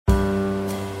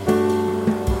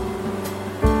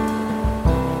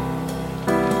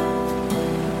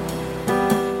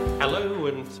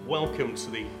welcome to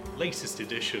the latest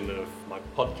edition of my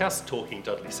podcast, Talking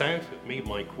Dudley South, with me,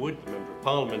 Mike Wood, the Member of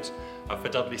Parliament for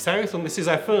Dudley South, and this is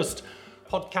our first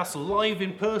podcast live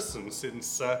in person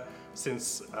since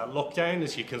lockdown.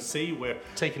 As you can see, we're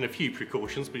taking a few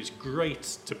precautions, but it's great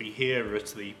to be here at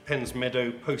the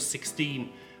Pensmeadow Post-16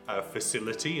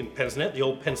 facility in Pensnet, the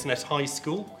old Pensnet High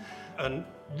School, and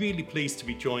really pleased to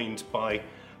be joined by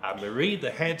Marie,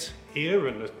 the head here,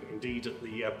 and indeed at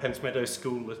the Pensmeadow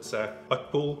School at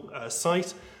Buckpool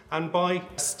site, and by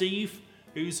Steve,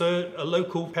 who's a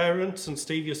local parent. And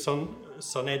Steve, your son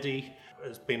Eddie,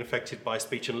 has been affected by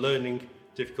speech and learning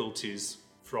difficulties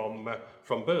from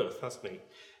birth, hasn't he?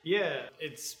 Yeah,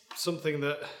 it's something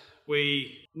that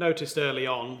we noticed early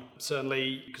on,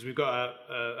 certainly because we've got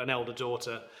an elder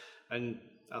daughter, and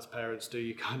as parents do,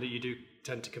 you do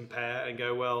tend to compare and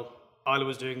go, well, Isla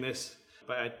was doing this,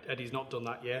 but Eddie's not done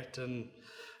that yet. And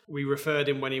we referred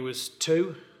him when he was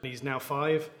 2, and he's now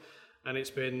 5, and it's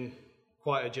been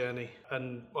quite a journey.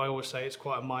 And I always say it's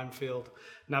quite a minefield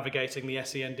navigating the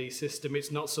SEND system.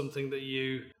 It's not something that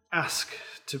you ask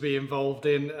to be involved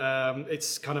in.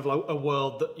 It's kind of like a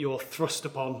world that you're thrust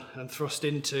upon and thrust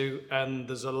into, and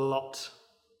there's a lot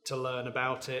to learn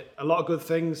about it. A lot of good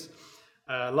things,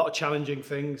 a lot of challenging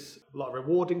things, a lot of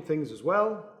rewarding things as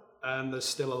well. And there's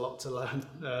still a lot to learn,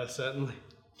 certainly.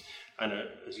 And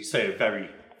as you say, a very,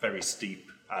 very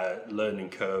steep learning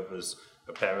curve as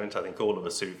a parent. I think all of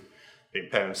us who've been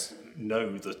parents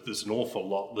know that there's an awful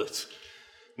lot that,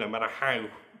 no matter how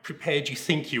prepared you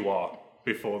think you are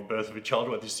before the birth of a child,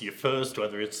 whether it's your first,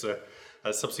 whether it's a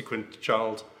subsequent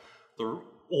child, there are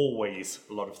always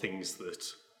a lot of things that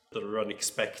are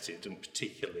unexpected, and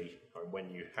particularly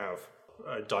when you have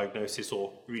a diagnosis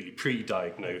or really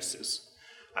pre-diagnosis.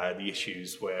 The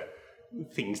issues where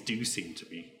things do seem to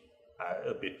be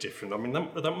a bit different. I mean,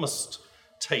 that must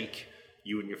take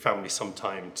you and your family some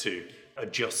time to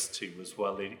adjust to as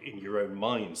well in your own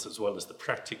minds, as well as the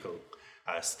practical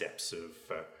steps of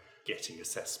getting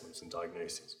assessments and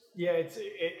diagnoses. Yeah,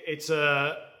 it's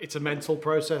a mental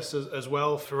process as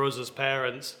well for us as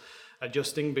parents,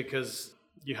 adjusting, because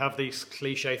you have these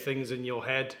cliche things in your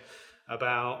head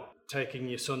about taking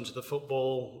your son to the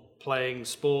football, playing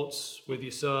sports with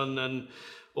your son, and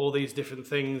all these different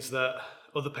things that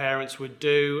other parents would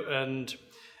do. And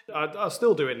I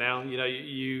still do it now,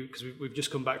 because we've just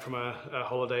come back from a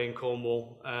holiday in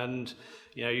Cornwall, and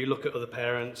you look at other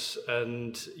parents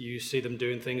and you see them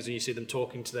doing things, and you see them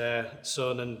talking to their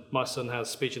son. And my son has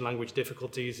speech and language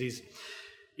difficulties.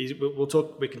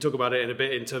 We can talk about it in a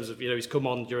bit in terms of he's come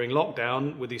on during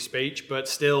lockdown with his speech, but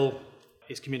still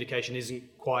his communication isn't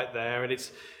quite there, and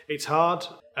it's hard.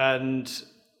 And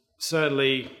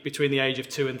certainly between the age of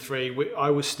 2 and 3, I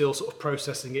was still sort of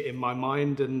processing it in my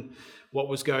mind and what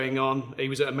was going on. He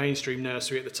was at a mainstream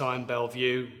nursery at the time,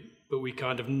 Bellevue, but we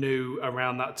kind of knew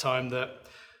around that time that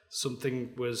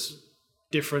something was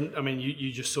different. I mean,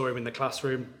 you just saw him in the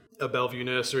classroom at Bellevue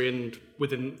Nursery, and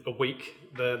within a week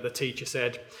the teacher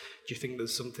said, "Do you think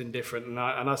there's something different?" And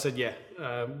I said, "Yeah,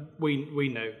 we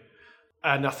know."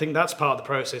 And I think that's part of the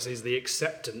process, is the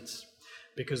acceptance,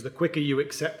 because the quicker you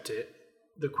accept it,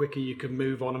 the quicker you can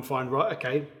move on and find, right,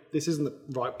 okay, this isn't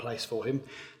the right place for him.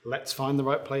 Let's find the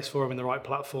right place for him in the right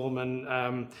platform.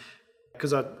 And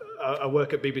because I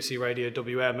work at BBC Radio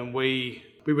WM, and we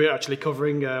were actually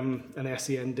covering an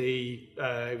SEND,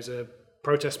 it was a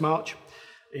protest march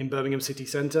in Birmingham city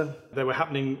centre. They were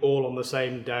happening all on the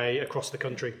same day across the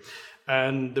country.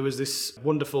 And there was this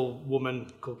wonderful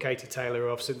woman called Katie Taylor,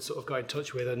 who I've since sort of got in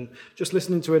touch with, and just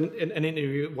listening to an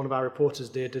interview one of our reporters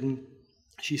did, and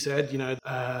she said,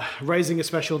 raising a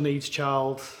special needs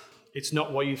child, it's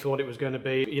not what you thought it was going to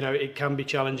be. It can be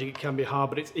challenging, it can be hard,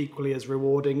 but it's equally as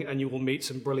rewarding, and you will meet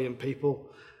some brilliant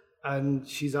people. And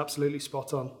she's absolutely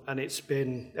spot on. And it's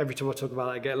been, every time I talk about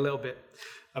it, I get a little bit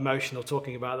emotional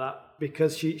talking about that,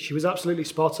 because she was absolutely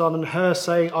spot on, and her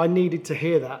saying, I needed to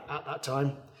hear that at that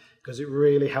time, because it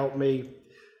really helped me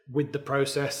with the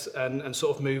process and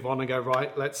sort of move on and go,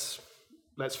 right, let's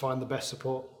find the best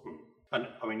support. And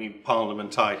I mean, in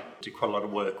Parliament, I do quite a lot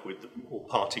of work with all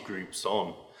party groups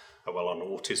on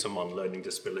autism, on learning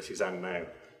disabilities, and now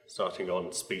starting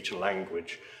on speech and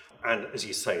language. And as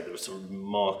you say, there were some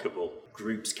remarkable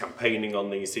groups campaigning on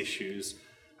these issues,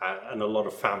 and a lot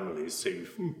of families who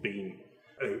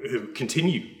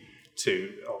continue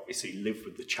to obviously live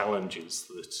with the challenges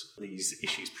that these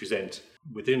issues present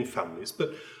within families.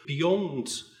 But beyond,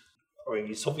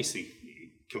 it's obviously,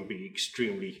 it can be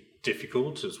extremely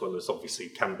difficult, as well as obviously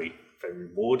can be very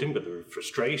rewarding, but there are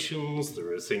frustrations,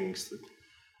 there are things that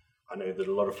I know that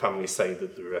a lot of families say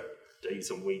that there are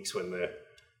days and weeks when they're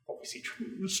obviously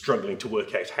struggling to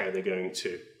work out how they're going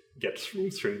to get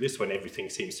through this when everything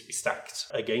seems to be stacked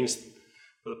against them.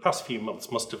 But the past few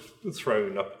months must have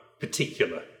thrown up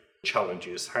particular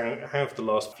challenges. How have the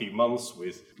last few months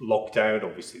with lockdown,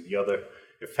 obviously the other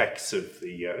effects of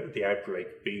the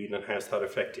outbreak been, and how's that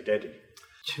affected Eddie?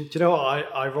 Do you know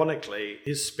what? Ironically,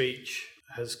 his speech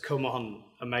has come on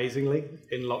amazingly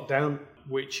in lockdown,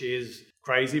 which is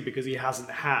crazy because he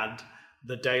hasn't had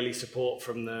the daily support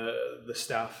from the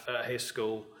staff at his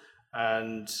school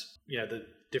and the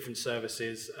different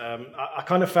services. I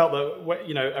kind of felt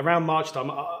that around March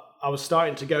time, I was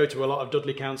starting to go to a lot of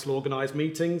Dudley Council organised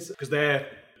meetings because they're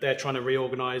trying to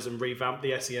reorganise and revamp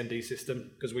the SEND system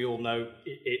because we all know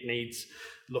it needs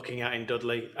looking at in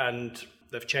Dudley, and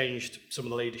they've changed some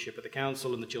of the leadership at the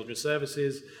council and the children's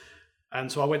services. And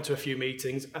so I went to a few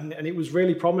meetings, and it was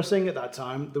really promising at that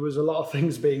time. There was a lot of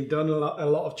things being done, a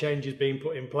lot of changes being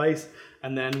put in place,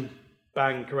 and then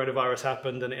bang, coronavirus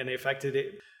happened and it affected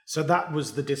it. So that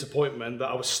was the disappointment, that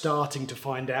I was starting to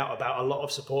find out about a lot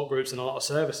of support groups and a lot of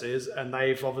services, and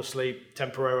they've obviously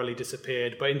temporarily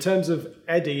disappeared. But in terms of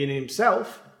Eddie in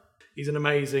himself, he's an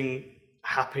amazing,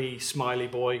 happy, smiley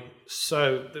boy.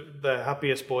 So the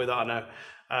happiest boy that I know.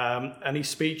 And his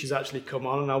speech has actually come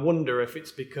on, and I wonder if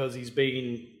it's because he's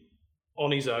been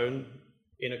on his own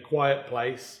in a quiet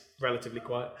place, relatively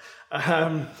quiet,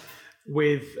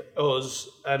 with us,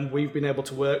 and we've been able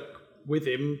to work with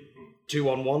him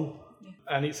 2-on-1,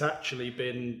 and it's actually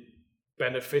been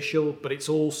beneficial, but it's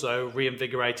also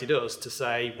reinvigorated us to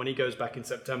say when he goes back in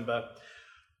September,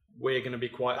 we're going to be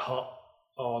quite hot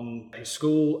on his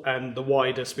school and the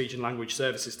wider speech and language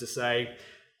services to say,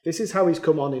 this is how he's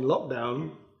come on in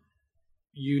lockdown.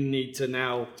 You need to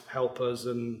now help us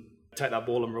and take that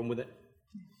ball and run with it.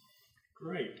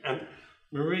 Great. And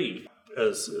Marie,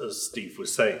 as Steve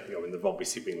was saying, there've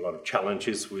obviously been a lot of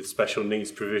challenges with special needs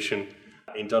provision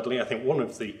in Dudley. I think one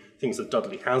of the things that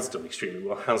Dudley has done extremely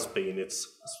well has been its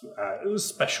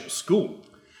special school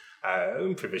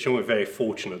provision. We're very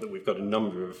fortunate that we've got a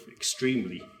number of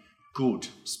extremely good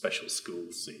special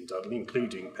schools in Dudley,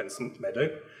 including Pensnett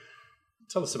Meadow.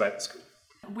 Tell us about the school.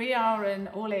 We are an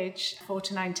all-age 4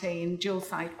 to 19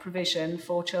 dual-site provision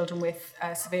for children with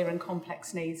severe and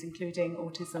complex needs, including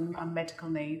autism and medical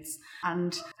needs.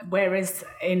 And whereas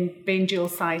in being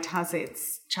dual-site has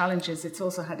its challenges, it's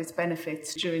also had its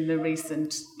benefits during the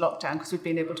recent lockdown because we've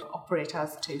been able to operate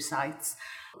as 2 sites.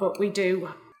 But we do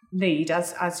need,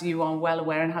 as you are well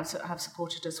aware and have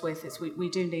supported us with, is we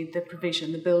do need the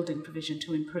provision, the building provision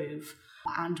to improve.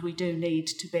 And we do need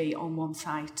to be on 1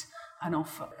 site and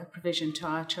offer a provision to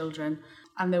our children.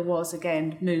 And there was,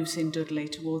 again, moves in Dudley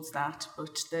towards that,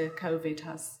 but the COVID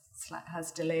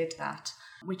has delayed that,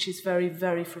 which is very,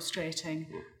 very frustrating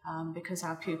because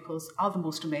our pupils are the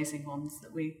most amazing ones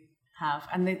that we have.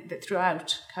 And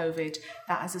throughout COVID,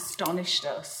 that has astonished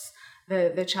us.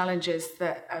 The challenges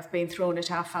that have been thrown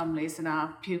at our families and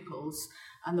our pupils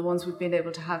and the ones we've been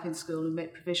able to have in school and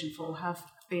make provision for have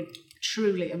been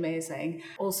truly amazing.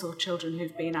 Also, children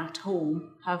who've been at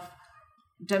home have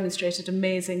demonstrated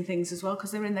amazing things as well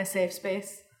because they're in their safe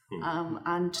space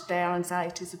and their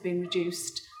anxieties have been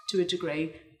reduced to a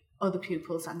degree. Other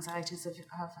pupils' anxieties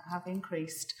have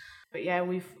increased. But yeah,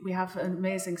 we have an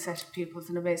amazing set of pupils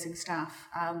and amazing staff,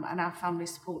 and our family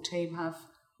support team have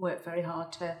worked very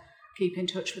hard to keep in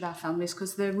touch with our families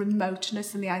because the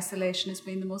remoteness and the isolation has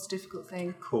been the most difficult thing.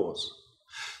 Of course.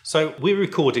 So we're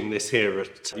recording this here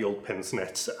at the old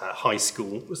Pensnett High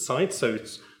School site, so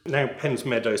it's now Pens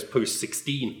Meadows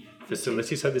post-16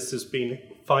 facility, so this has been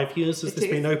 5 years has this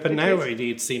been open now?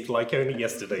 It seemed like only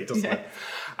yesterday, doesn't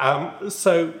it?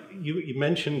 So you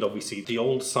mentioned, obviously, the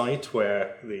old site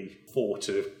where the 4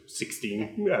 to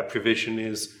 16 provision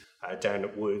is down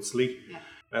at Wordsley. Yeah.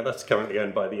 Now, that's currently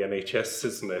owned by the NHS,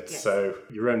 isn't it? Yes. So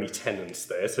you're only tenants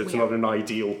there, so it's not an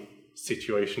ideal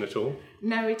situation at all.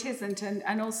 No, it isn't,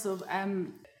 and also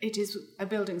it is a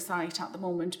building site at the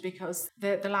moment because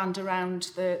the land around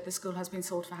the school has been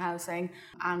sold for housing,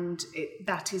 and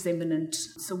that is imminent.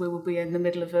 So we will be in the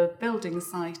middle of a building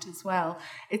site as well.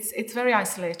 It's very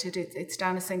isolated. It's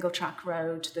down a single track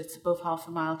road that's above half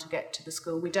a mile to get to the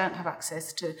school. We don't have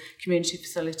access to community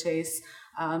facilities.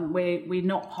 We're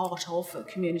not part of a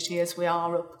community as we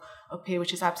are up here,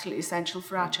 which is absolutely essential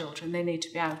for our children. They need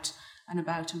to be out and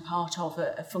about and part of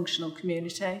a functional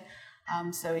community.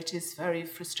 So it is very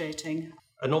frustrating.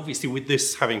 And obviously with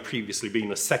this having previously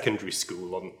been a secondary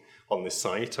school on this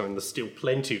site, there's still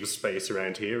plenty of space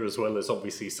around here, as well as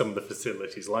obviously some of the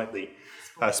facilities like the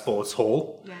sports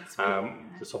hall. Yes,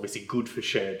 It's obviously good for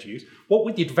shared use. What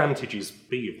would the advantages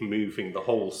be of moving the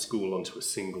whole school onto a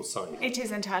single site? It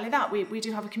is entirely that. We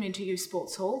do have a community use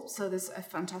sports hall, so there's a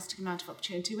fantastic amount of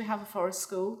opportunity. We have a forest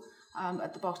school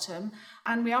at the bottom,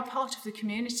 and we are part of the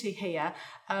community here.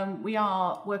 We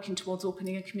are working towards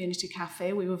opening a community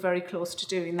cafe. We were very close to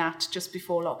doing that just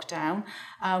before lockdown.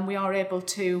 We are able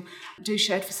to do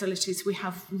shared facilities. We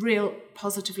have real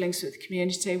positive links with the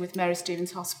community, with Mary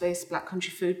Stevens Hospice, Black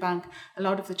Country Food Bank, a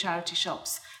lot of the charity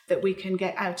shops that we can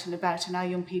get out and about, and our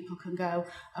young people can go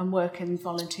and work and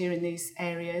volunteer in these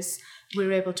areas.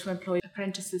 We're able to employ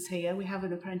apprentices here. We have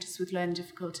an apprentice with learning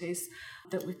difficulties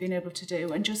that we've been able to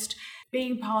do, and just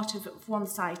being part of one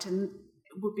site and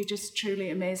would be just truly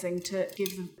amazing to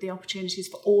give them the opportunities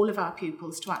for all of our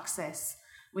pupils to access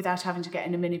without having to get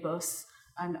in a minibus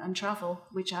and travel,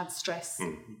 which adds stress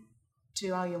to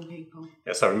our young people.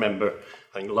 Yes, I remember,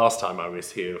 I think last time I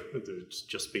was here, there's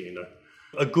just been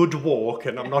a good walk,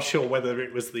 and I'm not sure whether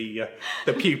it was the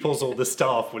pupils or the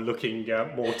staff were looking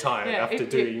more tired after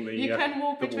doing the You can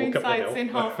walk the between walk up the sites hill. in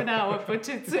half an hour, but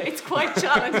it's quite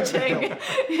challenging.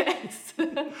 Yes.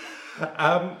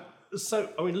 So,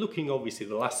 I mean, looking obviously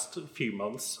the last few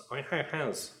months, I mean, how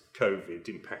has COVID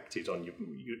impacted on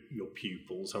your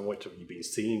pupils, and what have you been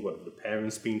seeing? What have the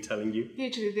parents been telling you?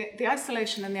 Hugely, the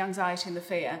isolation and the anxiety and the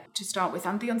fear to start with,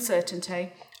 and the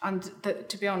uncertainty, and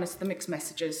to be honest, the mixed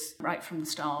messages right from the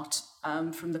start,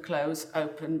 from the close,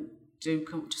 open, do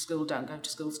come to school, don't go to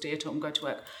school, stay at home, go to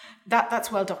work.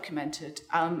 That's well documented,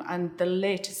 and the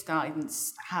latest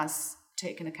guidance has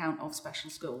taken account of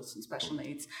special schools and special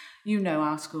needs. You know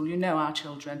our school, you know our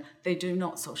children, they do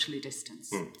not socially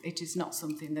distance. It is not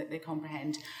something that they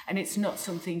comprehend, and it's not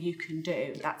something you can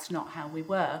do. That's not how we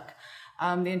work.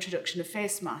 The introduction of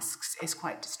face masks is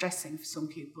quite distressing for some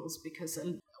pupils, because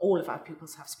all of our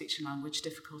pupils have speech and language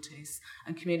difficulties,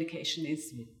 and communication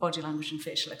is body language and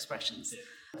facial expressions.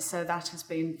 So that has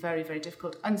been very, very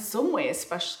difficult. In some ways,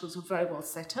 special schools were very well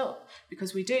set up,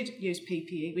 because we did use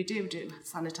PPE, we do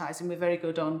sanitising, we're very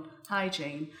good on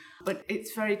hygiene. But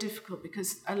it's very difficult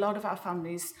because a lot of our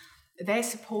families, their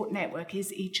support network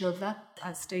is each other,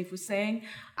 as Steve was saying,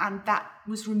 and that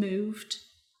was removed,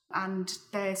 and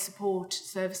their support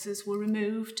services were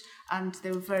removed, and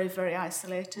they were very, very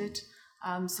isolated.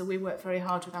 So we worked very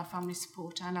hard with our family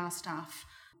support and our staff,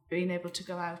 being able to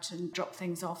go out and drop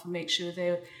things off and make sure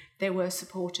they were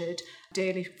supported.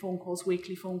 Daily phone calls,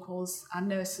 weekly phone calls, and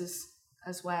nurses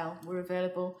as well were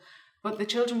available. But the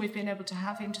children we've been able to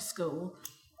have into school,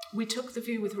 we took the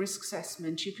view with risk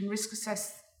assessment. You can risk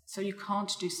assess so you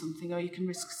can't do something, or you can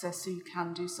risk assess so you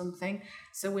can do something.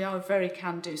 So we are a very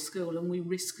can-do school, and we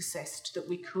risk assessed that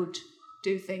we could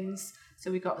do things.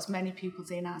 So we got as many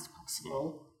pupils in as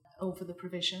possible over the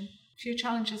provision. A few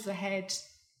challenges ahead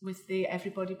with the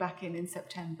everybody back in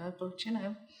September, but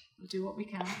we'll do what we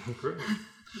can.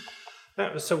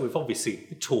 So we've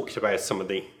obviously talked about some of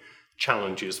the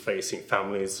challenges facing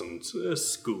families and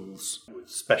schools with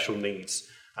special needs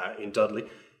in Dudley.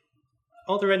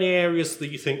 Are there any areas that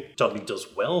you think Dudley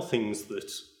does well, things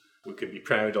that we can be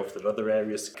proud of that other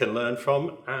areas can learn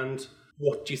from? And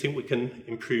what do you think we can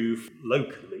improve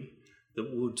locally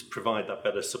that would provide that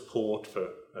better support for,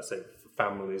 for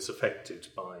families affected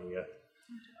by...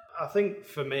 I think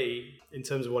for me, in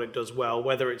terms of what it does well,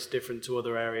 whether it's different to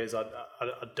other areas, I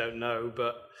don't know.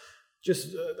 But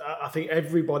just I think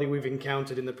everybody we've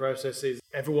encountered in the process is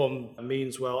everyone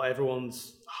means well.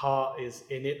 Everyone's heart is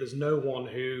in it. There's no one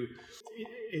who...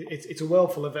 It's a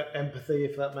world full of empathy,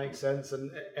 if that makes sense.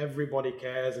 And everybody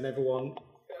cares, and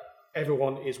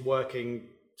everyone is working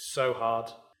so hard.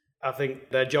 I think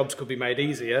their jobs could be made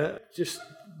easier. Just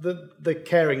the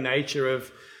caring nature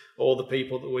of all the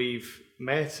people that we've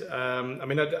met.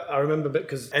 I remember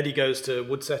because Eddie goes to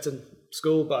Woodsetton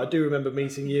School, but I do remember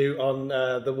meeting you on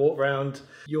the walk round.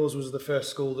 Yours was the first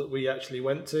school that we actually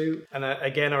went to. And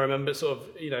again, I remember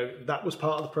that was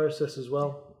part of the process as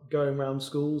well, going around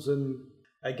schools and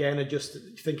again, just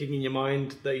thinking in your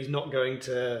mind that he's not going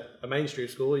to a mainstream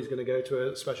school, he's going to go to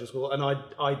a special school. And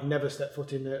I'd never stepped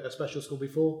foot in a special school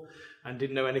before and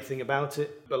didn't know anything about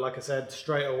it. But like I said,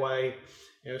 straight away,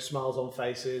 smiles on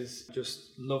faces,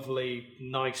 just lovely,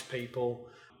 nice people.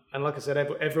 And like I said,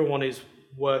 everyone is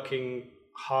working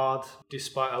hard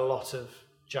despite a lot of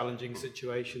challenging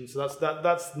situations. So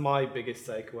that's my biggest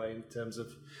takeaway in terms of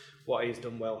what he's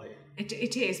done well here.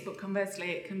 It is, but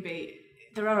conversely, it can be...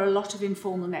 There are a lot of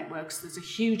informal networks. There's a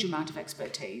huge amount of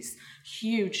expertise,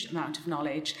 huge amount of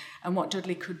knowledge, and what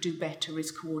Dudley could do better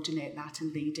is coordinate that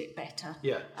and lead it better.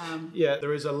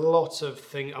 There is a lot of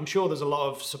things. I'm sure there's a lot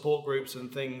of support groups and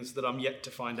things that I'm yet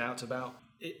to find out about.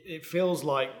 it feels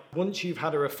like once you've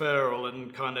had a referral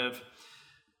and kind of,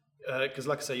 because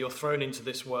like I say, you're thrown into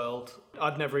this world.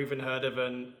 I'd never even heard of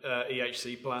an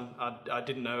EHC plan. I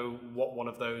didn't know what one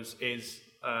of those is.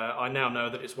 I now know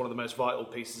that it's one of the most vital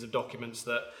pieces of documents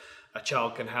that a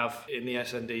child can have in the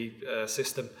SND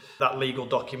system. That legal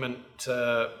document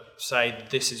to say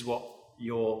this is what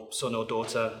your son or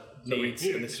daughter needs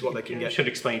and this is what they can get. I should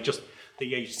explain just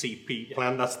the HCP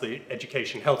plan. That's the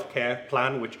Education Healthcare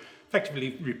Plan, which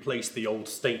effectively replaced the old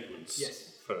statements.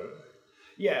 Yes.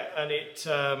 Yeah, and it,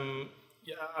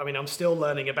 I mean, I'm still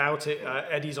learning about it.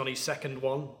 Eddie's on his second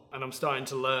one, and I'm starting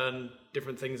to learn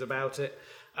different things about it.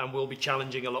 And we'll be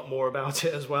challenging a lot more about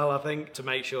it as well, I think, to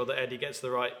make sure that Eddie gets the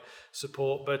right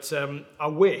support. But I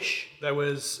wish there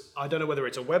was, I don't know whether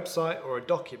it's a website or a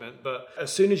document, but as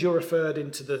soon as you're referred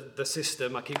into the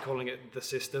system, I keep calling it the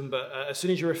system, but as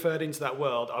soon as you're referred into that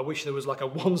world, I wish there was like a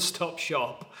one-stop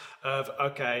shop of,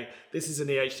 okay, this is an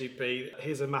EHCP,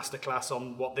 here's a masterclass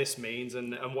on what this means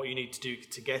and what you need to do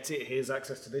to get it, here's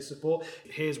access to this support,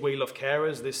 here's We Love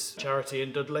Carers, this charity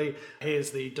in Dudley,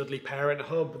 here's the Dudley Parent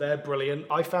Hub, they're brilliant.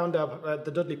 I found out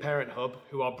the Dudley Parent Hub,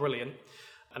 who are brilliant,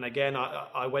 and again,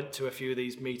 I went to a few of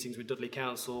these meetings with Dudley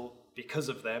Council because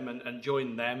of them and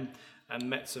joined them and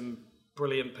met some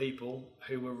brilliant people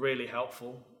who were really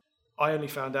helpful. I only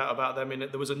found out about them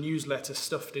there was a newsletter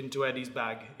stuffed into Eddie's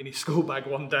bag, in his school bag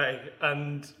one day.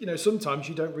 And, you know, sometimes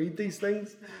you don't read these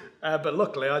things. But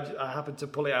luckily, I happened to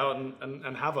pull it out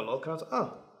and have a look. And I was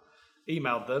like,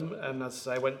 emailed them. And as I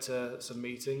say, I went to some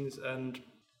meetings. And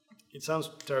it sounds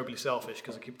terribly selfish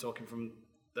because I keep talking from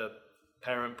the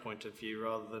parent point of view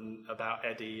rather than about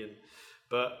Eddie.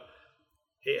 But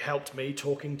it helped me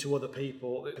talking to other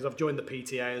people, because I've joined the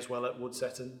PTA as well at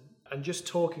Woodsetton, and just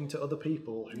talking to other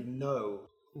people who know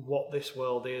what this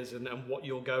world is and what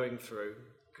you're going through.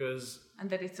 And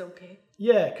that it's okay.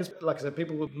 Yeah, because like I said,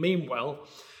 people will mean well,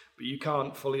 but you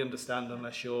can't fully understand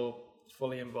unless you're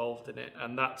fully involved in it.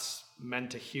 And that's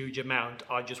meant a huge amount.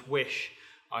 I just wish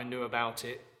I knew about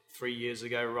it 3 years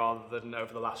ago rather than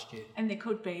over the last year. And there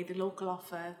could be the local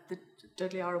offer, that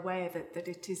Dudley are aware that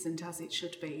it isn't as it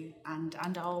should be and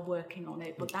are working on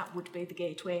it, but that would be the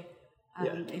gateway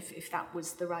if that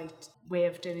was the right way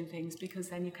of doing things, because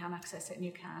then you can access it and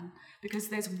you can. Because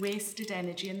there's wasted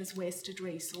energy and there's wasted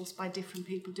resource by different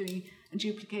people doing and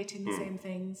duplicating the same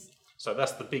things. So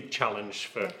that's the big challenge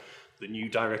for the new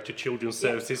Director of Children's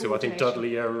Services, who I think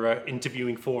Dudley are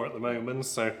interviewing for at the moment.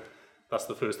 So that's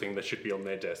the first thing that should be on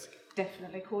their desk.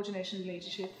 Definitely, coordination and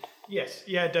leadership. Yes,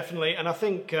 yeah, definitely. And I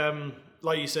think,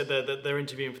 like you said, that they're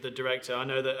interviewing for the director. I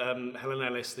know that Helen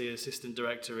Ellis, the assistant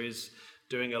director, is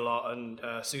doing a lot, and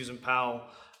Susan Powell.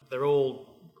 They're all,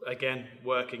 again,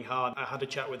 working hard. I had a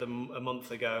chat with them a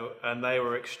month ago, and they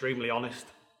were extremely honest,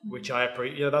 which I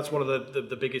appreciate. You know, that's one of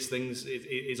the biggest things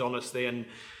is honesty, and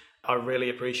I really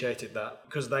appreciated that,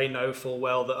 because they know full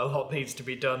well that a lot needs to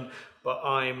be done. But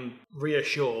I'm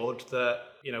reassured that,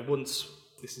 you know, once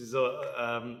this is,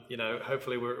 you know,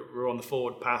 hopefully we're on the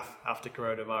forward path after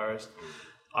coronavirus,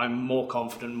 I'm more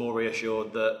confident, more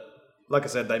reassured that, like I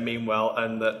said, they mean well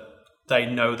and that they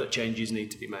know that changes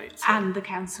need to be made. So. And the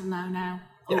council now.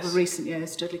 Over recent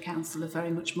years, Dudley Council are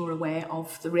very much more aware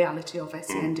of the reality of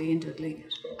SEND in Dudley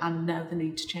and know the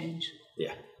need to change.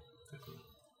 Yeah.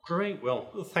 Great. Well,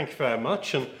 thank you very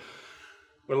much. And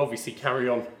we'll obviously carry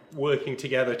on working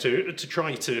together to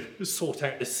try to sort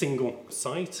out this single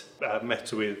site. I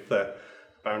met with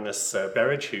Baroness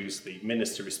Berridge, who's the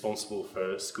Minister responsible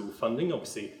for school funding.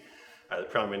 Obviously, the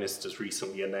Prime Minister's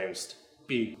recently announced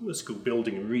big school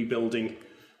building and rebuilding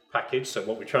package. So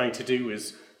what we're trying to do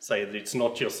is say that it's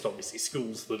not just obviously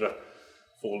schools that are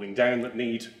falling down that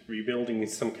need rebuilding. In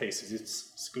some cases,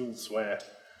 it's schools where,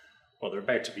 well, they're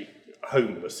about to be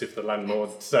homeless if the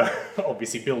landlord's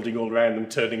obviously building all around them,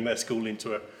 turning their school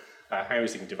into a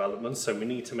housing development. So we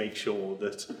need to make sure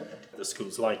that the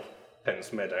schools like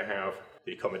Penns Meadow have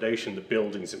the accommodation, the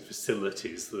buildings and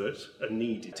facilities that are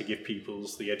needed to give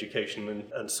pupils the education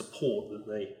and support that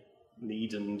they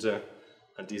need and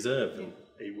deserve. And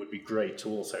it would be great to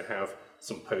also have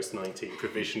some post-19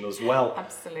 provision as well.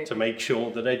 Absolutely. To make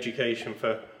sure that education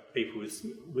for people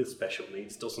with special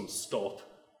needs doesn't stop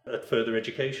at further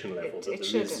education level. It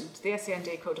shouldn't. The SEND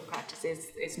Code of Practice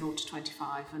is 0 to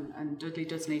 25, and Dudley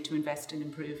does need to invest and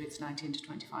improve its 19 to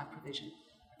 25 provision,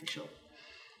 for sure.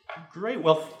 Great.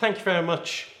 Well, thank you very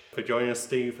much for joining us,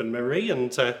 Steve and Marie,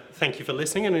 and thank you for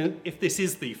listening. And if this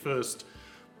is the first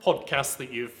podcast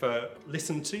that you've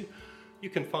listened to, you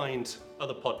can find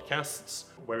other podcasts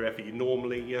wherever you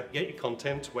normally get your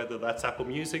content, whether that's Apple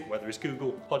Music, whether it's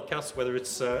Google Podcasts, whether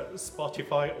it's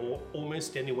Spotify, or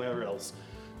almost anywhere else.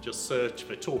 Just search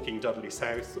for Talking Dudley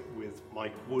South with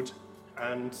Mike Wood,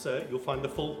 and you'll find the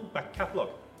full back catalogue.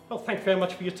 Well, thank you very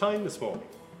much for your time this morning.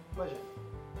 Pleasure.